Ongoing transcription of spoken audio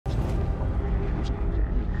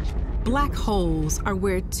Black holes are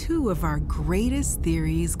where two of our greatest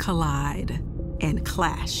theories collide and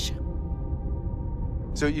clash.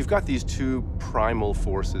 So you've got these two primal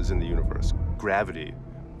forces in the universe, gravity,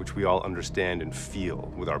 which we all understand and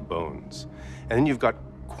feel with our bones. And then you've got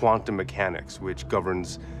quantum mechanics, which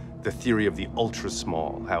governs the theory of the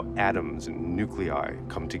ultra-small, how atoms and nuclei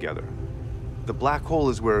come together. The black hole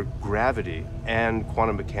is where gravity and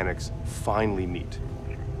quantum mechanics finally meet.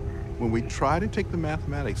 When we try to take the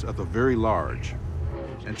mathematics of the very large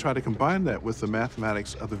and try to combine that with the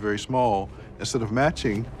mathematics of the very small, instead of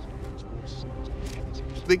matching,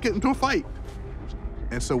 they get into a fight.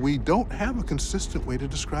 And so we don't have a consistent way to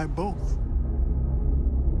describe both.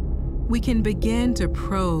 We can begin to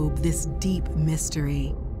probe this deep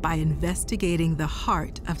mystery by investigating the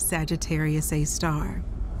heart of Sagittarius A star.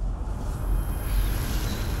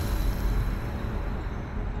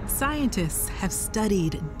 Scientists have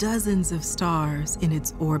studied dozens of stars in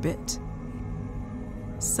its orbit,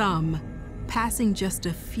 some passing just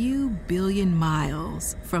a few billion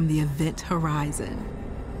miles from the event horizon,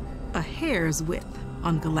 a hair's width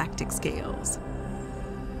on galactic scales.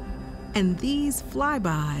 And these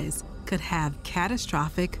flybys could have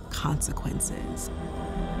catastrophic consequences.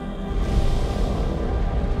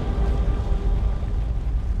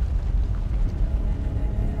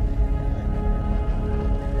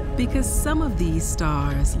 Because some of these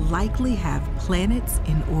stars likely have planets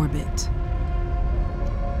in orbit.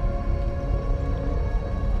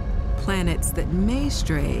 Planets that may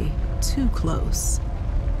stray too close.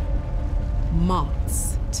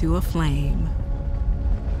 Moths to a flame.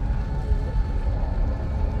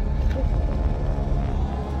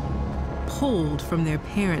 Pulled from their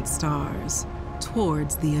parent stars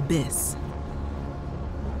towards the abyss.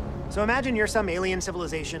 So imagine you're some alien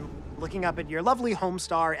civilization looking up at your lovely home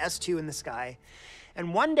star, S2 in the sky,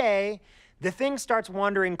 and one day, the thing starts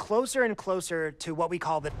wandering closer and closer to what we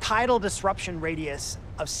call the tidal disruption radius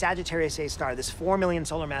of Sagittarius A star, this 4 million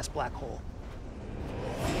solar mass black hole.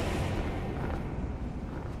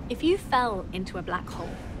 If you fell into a black hole,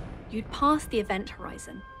 you'd pass the event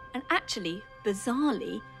horizon, and actually,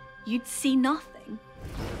 bizarrely, you'd see nothing.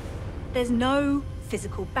 There's no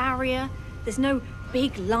physical barrier, there's no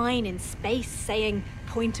big line in space saying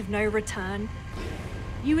point of no return.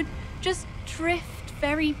 You would just drift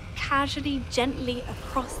very casually, gently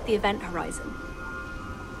across the event horizon.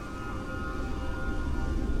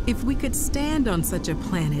 If we could stand on such a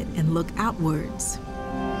planet and look outwards,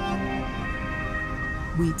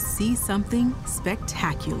 we'd see something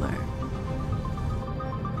spectacular.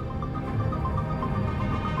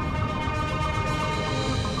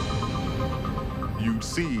 You'd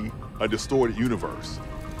see a distorted universe.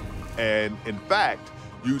 And in fact,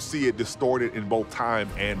 you see it distorted in both time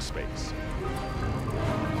and space.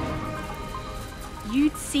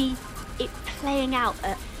 You'd see it playing out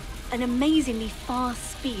at an amazingly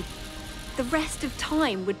fast speed. The rest of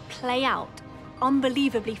time would play out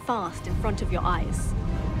unbelievably fast in front of your eyes.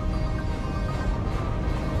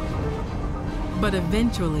 But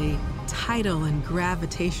eventually, tidal and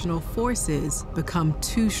gravitational forces become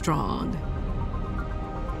too strong.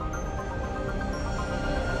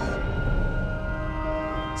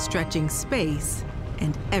 Stretching space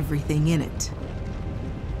and everything in it.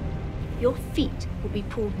 Your feet will be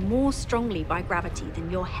pulled more strongly by gravity than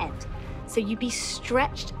your head, so you'd be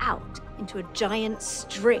stretched out into a giant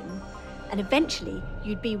string, and eventually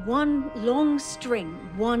you'd be one long string,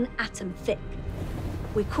 one atom thick.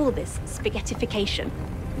 We call this spaghettification.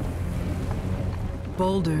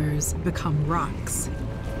 Boulders become rocks.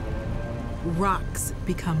 Rocks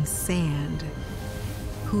become sand,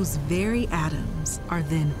 whose very atoms are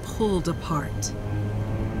then pulled apart.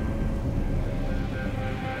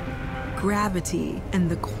 Gravity and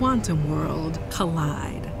the quantum world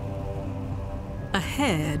collide.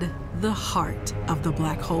 Ahead, the heart of the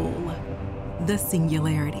black hole, the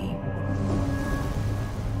singularity,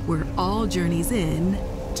 where all journeys in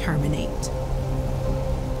terminate.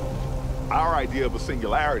 Our idea of a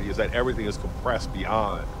singularity is that everything is compressed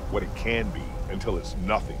beyond what it can be until it's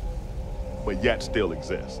nothing, but yet still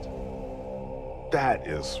exist. That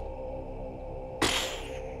is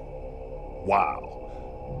wow.